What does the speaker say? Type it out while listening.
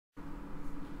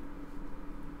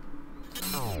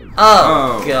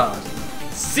Oh god.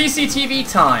 CCTV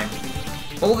time.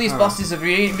 All these bosses have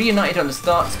reunited on the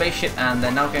spaceship and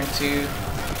they're now going to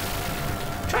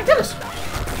try and kill us.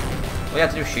 All we have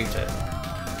to do is shoot it.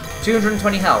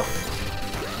 220 health.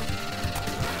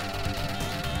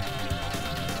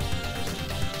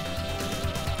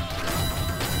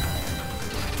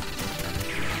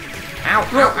 Ow,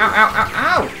 ow, ow, ow, ow,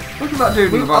 ow! Look at that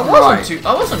dude in the I bottom wasn't right.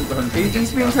 I wasn't hunting.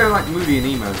 He's being so like moody and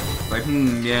emo. Like,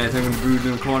 yeah, taking brood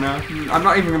in the corner. I'm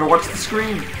not even gonna watch the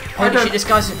screen. Holy shit, this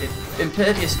guy's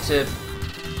impervious to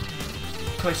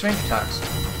close range attacks.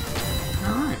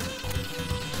 Alright.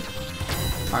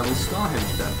 I will star him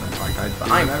to death then, like I did.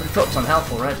 But I'm fucked on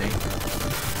health already.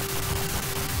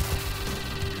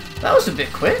 That was a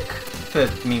bit quick for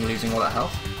me losing all that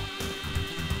health.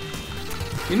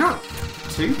 You're not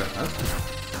too bad.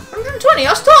 120,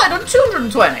 I started on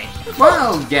 220.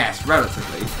 Well, yes,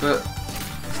 relatively, but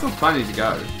still plenty to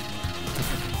go.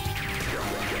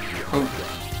 Oh.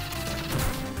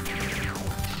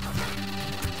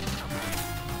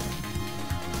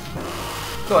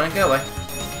 Go on and go away.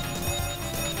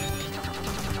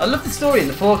 I love the story in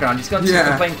the foreground. He's gone to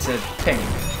complain to Pink,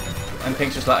 and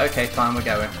Pink's just like, okay, fine, we're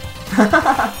going.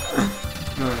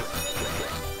 Nice.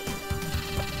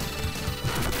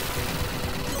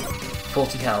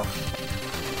 40 health.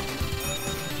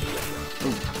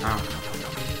 Ooh, ow.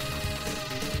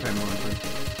 Okay, more than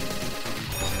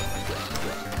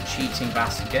Cheating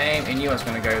bastard game. He knew I was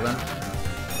going to go then.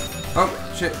 oh,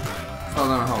 shit. Fell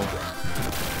down a hole.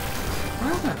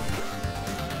 Where am I?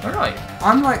 Alright.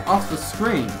 I'm like off the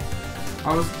screen.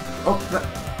 I was up there.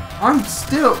 I'm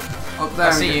still up there.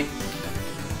 I see you.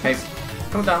 Okay,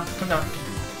 come down, come down.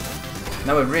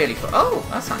 Now we're really far. Oh,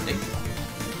 that's handy.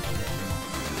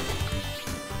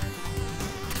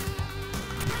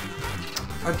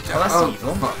 Oh, that's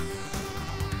evil. Fuck.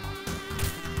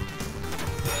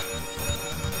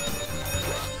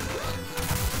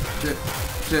 Shit,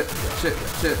 shit, shit,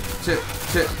 shit, shit,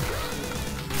 shit.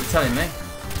 You're telling me.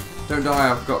 Don't die,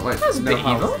 I've got like That's a no bit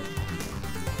health. evil.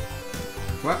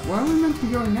 Where are we meant to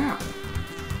be going now?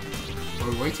 Are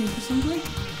we waiting for something?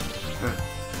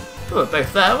 We were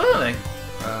both there, weren't we?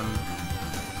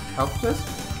 Helpless?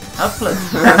 Helpless.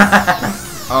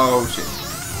 Oh shit.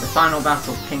 The final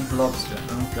battle, Pink Lobster.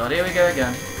 Oh god, here we go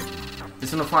again.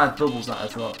 This one will fire bubbles at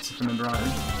us lots, if I remember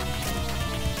rightly.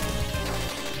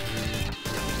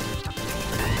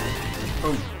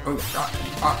 Oh,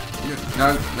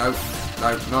 no,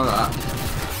 none of that.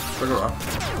 Bugger off.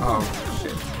 Oh,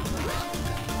 shit.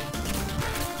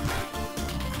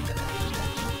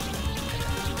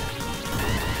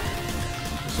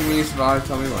 Assuming you survive,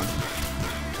 tell me when.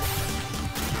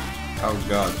 Oh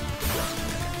god.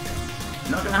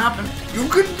 Not gonna happen. You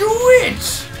can do it!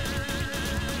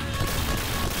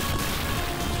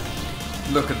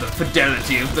 Look at the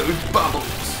fidelity of those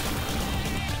bubbles.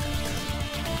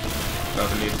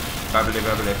 Bubbly, bubbly,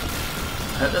 bubbly.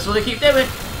 That's what they keep doing.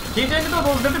 Keep doing the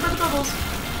bubbles, the bubbles.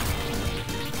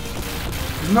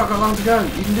 You've not got long to go.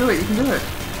 You can do it, you can do it.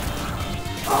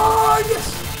 Oh,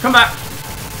 yes! Come back.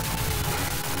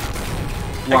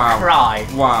 Wow. And cry.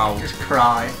 Wow. Just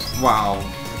cry. Wow.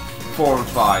 4 and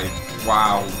 5.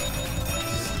 Wow.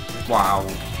 Wow.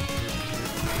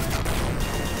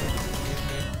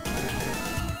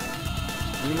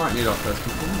 We might need our first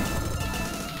continue.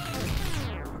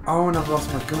 Oh, and I've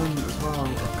lost my gun as well.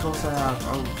 Of course I have.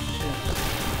 Oh, shit.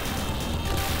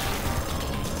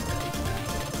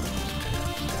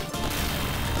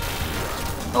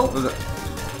 Oh. Was it?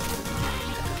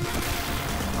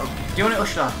 Do you want it or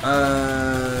should I?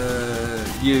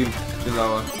 You. You're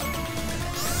lower.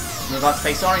 We're about to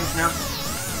face orange now.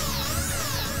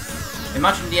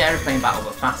 Imagine the aeroplane battle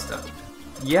but faster.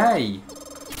 Yay!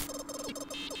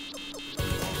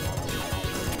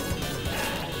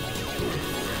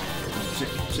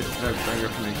 Shit, no, don't go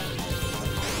for me.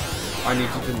 I need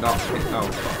you to not hit. Oh,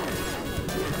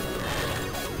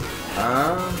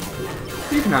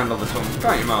 fuck. You can handle this one,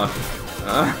 can't you, Marge?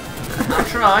 I'll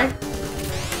try.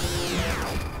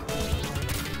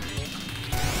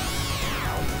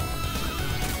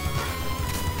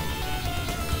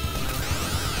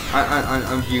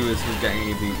 And viewers were getting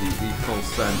the full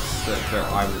sense that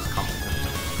I was competent.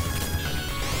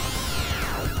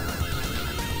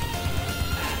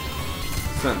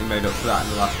 Certainly made up for that in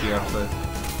the last few episodes.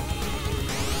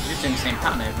 Just doing the same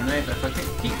pattern over and over. If I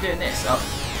keep doing this,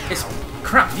 it's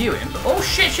crap viewing, but oh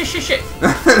shit.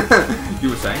 You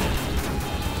were saying?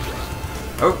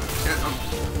 Oh,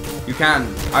 you can.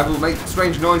 I will make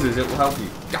strange noises, it will help you.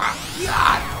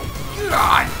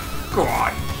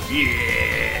 God,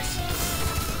 yes!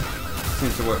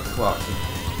 Seems to work for Clarkson.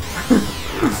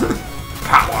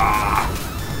 Power!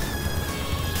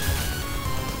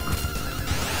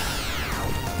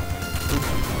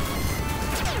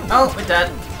 Oh, we're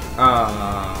dead.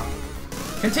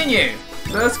 Continue.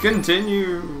 Let's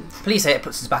continue. Please say it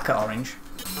puts us back at orange.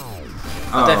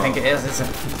 I don't think it is it?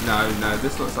 No,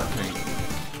 this looks like pink.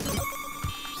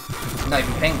 Not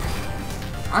even pink.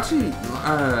 Actually,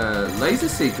 Laser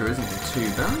Seeker isn't too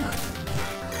bad.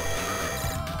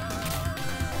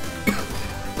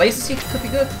 Laser Seeker could be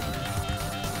good.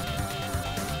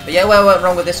 But yeah, where I went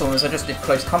wrong with this one was I just did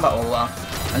close combat all along.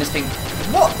 And this thing,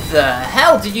 what the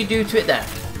hell did you do to it there?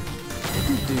 You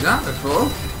didn't do that before.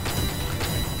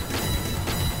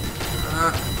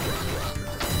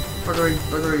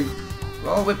 Buggery.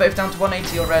 Well, we're both down to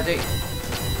 180 already.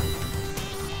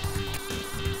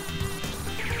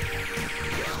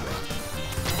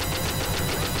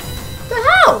 The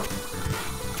hell?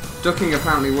 Ducking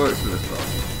apparently works for this boss.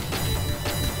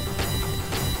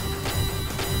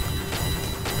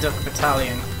 Duck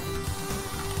Battalion.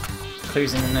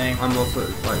 Clues in the name. I'm also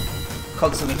like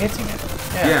Constantly hitting it.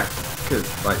 yeah, because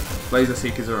like Laser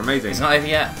Seekers are amazing. It's not over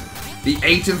yet. The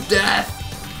 8 of Death.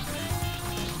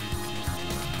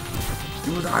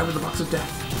 You will die with the box of death.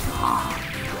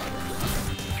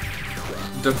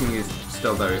 Ducking is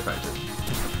still very effective.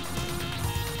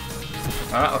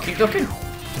 Alright, I'll keep ducking.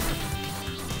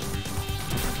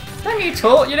 Damn you,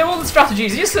 Tort, you know all the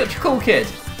strategies, you're such a cool kid.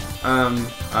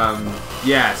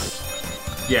 Yes,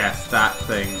 that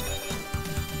thing.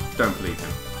 Don't believe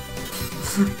him.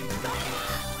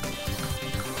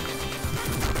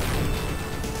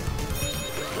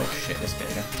 Oh shit, this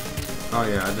bit again. Oh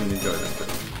yeah, I didn't enjoy this bit.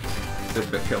 This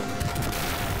bit killed me.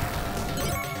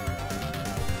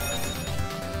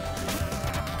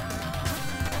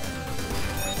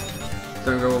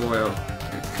 Don't go all the way up.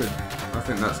 It could. I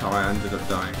think that's how I ended up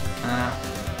dying.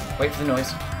 Wait for the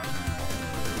noise.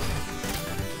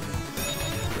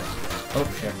 Oh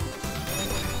shit.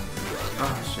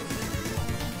 Oh shit.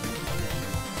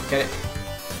 Get it.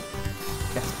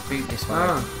 Get the boot this way.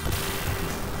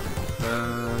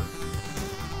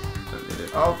 Don't need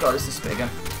it. Oh god, it's this bit again.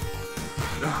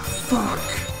 Oh, fuck!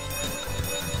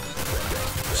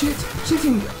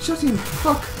 Shitting,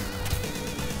 fuck!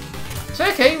 It's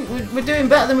okay, we're doing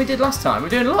better than we did last time. We're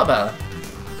doing a lot better.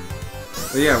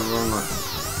 But yeah, we're on like...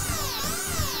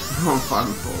 We're on 5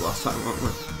 and 4 last time, weren't we?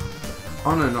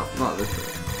 Oh no, not this bit.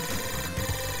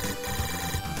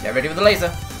 Get ready with the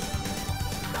laser.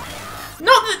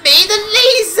 Not with me, the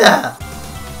laser!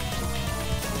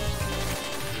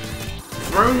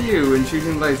 Throwing you and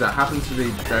shooting laser happens to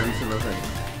be very similar things.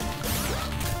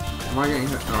 Am I getting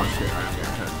hit? Oh shit, I am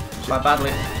getting hit. Shit. Quite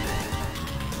badly.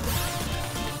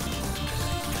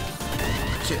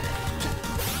 Shit.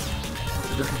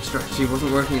 The different strategy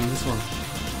wasn't working in this one.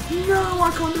 No,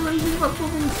 I can't do anything about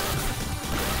bubbles.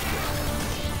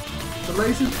 The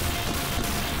laser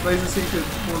seeker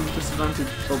one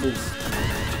disadvantage bubbles.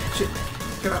 Shit,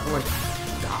 get out of the way.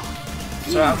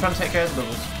 So I'm trying to take care of the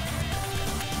bubbles.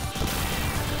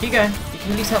 Keep going. You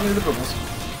can at least help me with the bubbles.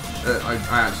 I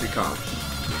actually can't.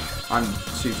 I'm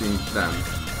shooting them.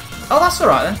 Oh, that's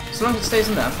alright then. So long as it stays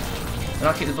in them, then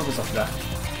I'll keep the bubbles off of there.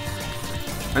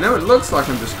 I know it looks like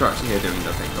I'm just crouching here doing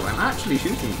nothing, but I'm actually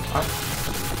shooting.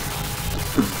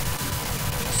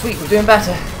 Sweet, we're doing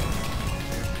better.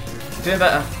 We're doing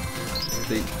better.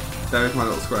 See, there is my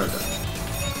little square there.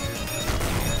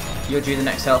 You'll do the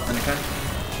next health then, okay?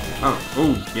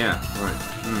 Oh, yeah, right.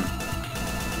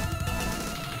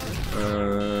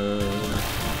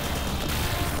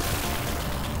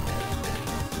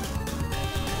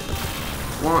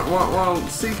 While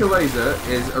Seeker Laser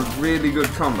is a really good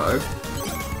combo,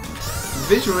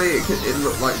 visually it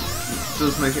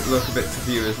does make it look a bit to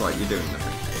viewers like you're doing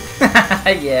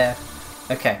nothing. Yeah.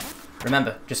 Okay.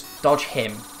 Remember, just dodge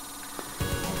him.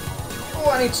 Oh,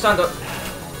 I need to stand up.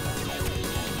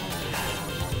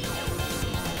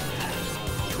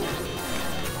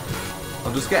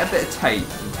 I'll just get a bit of tape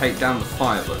and tape down the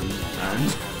fire button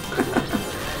and...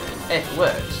 If it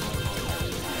works.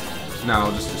 No,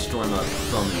 I'll just destroy my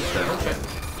thumb instead. Okay.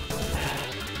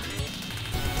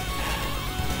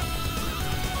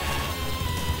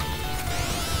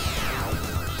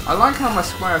 I like how my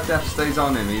square of death stays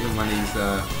on him even when he's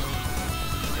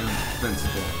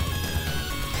invincible.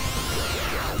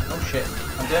 Oh shit,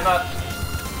 I'm doing bad.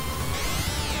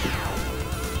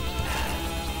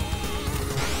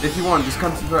 If you want, just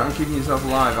concentrate on keeping yourself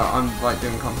alive. I'm like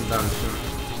doing constant damage to him.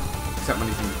 Except when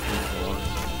he's invincible.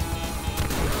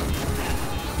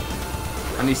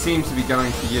 And he seems to be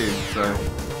going for you, so...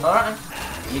 Alright,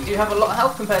 you do have a lot of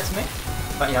health compared to me.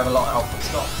 But you have a lot of health, but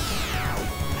stop.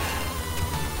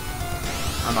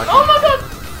 And I Oh my god!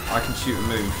 I can shoot and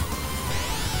move.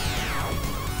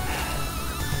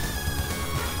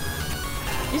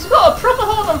 He's got a proper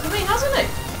hold on for me, hasn't he?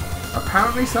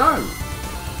 Apparently so.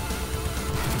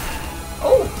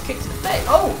 Oh, kick to the face.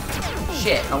 Oh,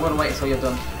 shit. I'm gonna wait until you're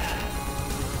done.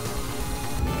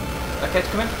 Okay to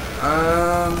come in?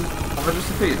 Have I just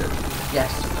defeated it?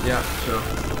 Yes. Yeah, sure.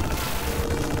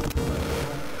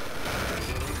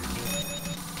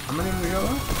 How many have we got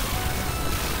left?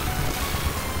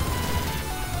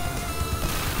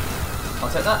 I'll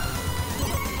take that.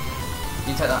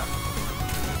 You take that.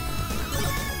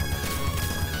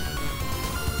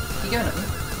 Keep going at me.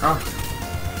 Oh.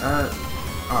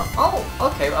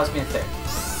 Oh, okay, well, I was being thick.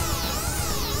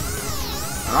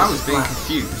 And I was being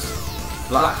confused.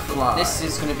 Black fly. This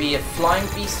is going to be a flying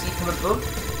beastie from above.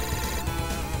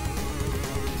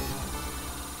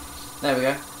 There we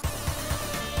go.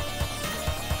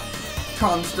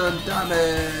 Constant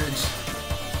damage.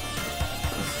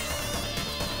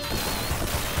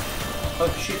 Oh,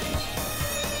 shoot, jeez.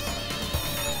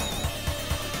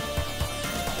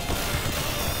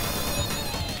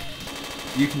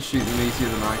 You can shoot them easier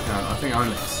than I can. I think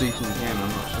I'm seeking him, I'm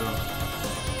not sure.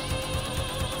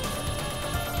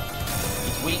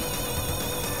 He's weak.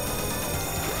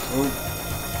 Oh.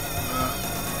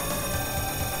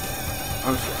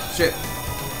 Oh shit.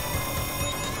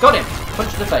 Got him!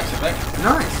 Punch to the face, okay?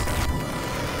 Nice!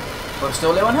 But we're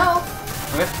still low on health.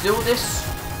 We have to do all this.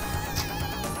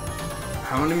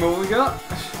 How many more we got?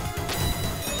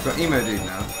 Got Emo Dude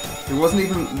now. He wasn't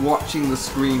even watching the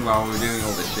screen while we were doing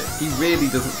all this shit. He really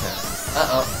doesn't care.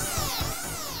 Uh-oh.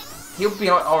 He'll be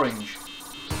like orange.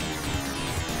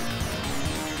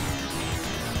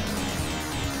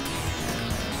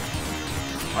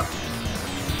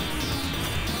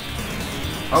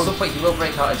 At some point he will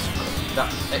break out his...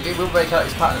 It will break out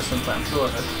his pattern at some point, I'm sure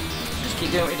of it. Just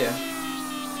keep doing what you're doing.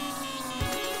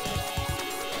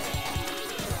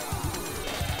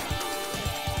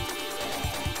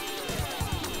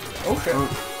 Oh shit. Oh.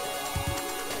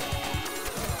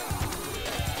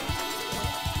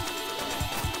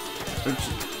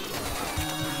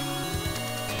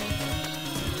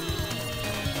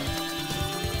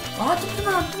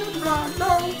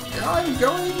 No, I'm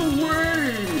going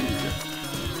away.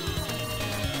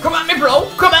 Come at me, bro!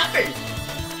 Come at me!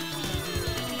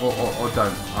 Or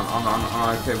don't.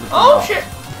 I'm okay with that. Oh shit!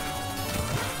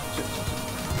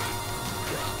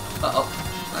 Uh-oh.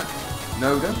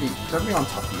 No, don't be on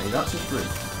top of me. That's just rude.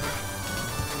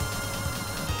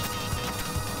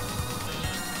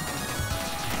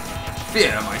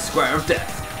 Fear my square of death.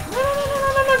 No,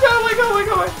 go away, go away,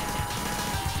 go away.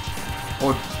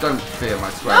 Or don't fear my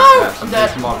square No, of death. I'm dead.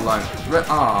 Just mod alone.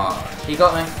 He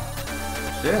got me.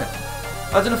 Shit.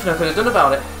 I don't know if I could have done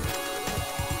about it.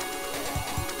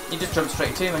 He just jumped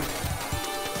straight to me.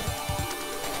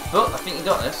 But I think you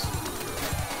got this.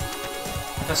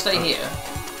 If I stay here,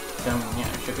 then yeah,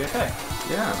 it should be okay.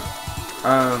 Yeah.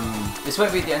 This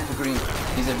won't be the end for green.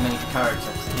 These are many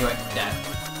characters. Anyway, dead.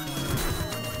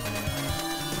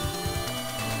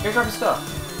 Go grab your stuff.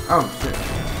 Oh shit.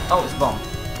 Oh, it's a bomb.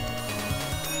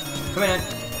 Come in.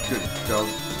 Good job.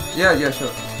 Yeah,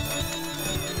 sure.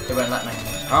 It won't let me.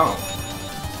 Oh.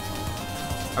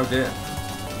 Oh dear.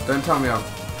 Don't tell me I've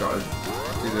got to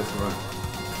do this right.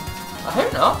 I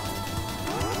hope not.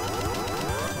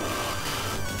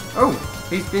 Oh,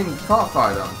 he's been cart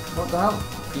fired on. What the hell?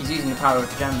 He's using the power of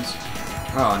the gems.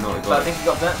 Oh, naughty boy. But I think he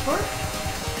got burnt for it.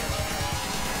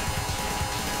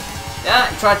 Yeah,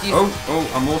 he tried to use.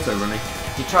 Oh, I'm auto running.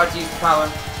 He tried to use the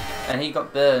power, and he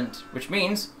got burned, which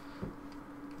means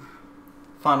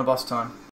final boss time.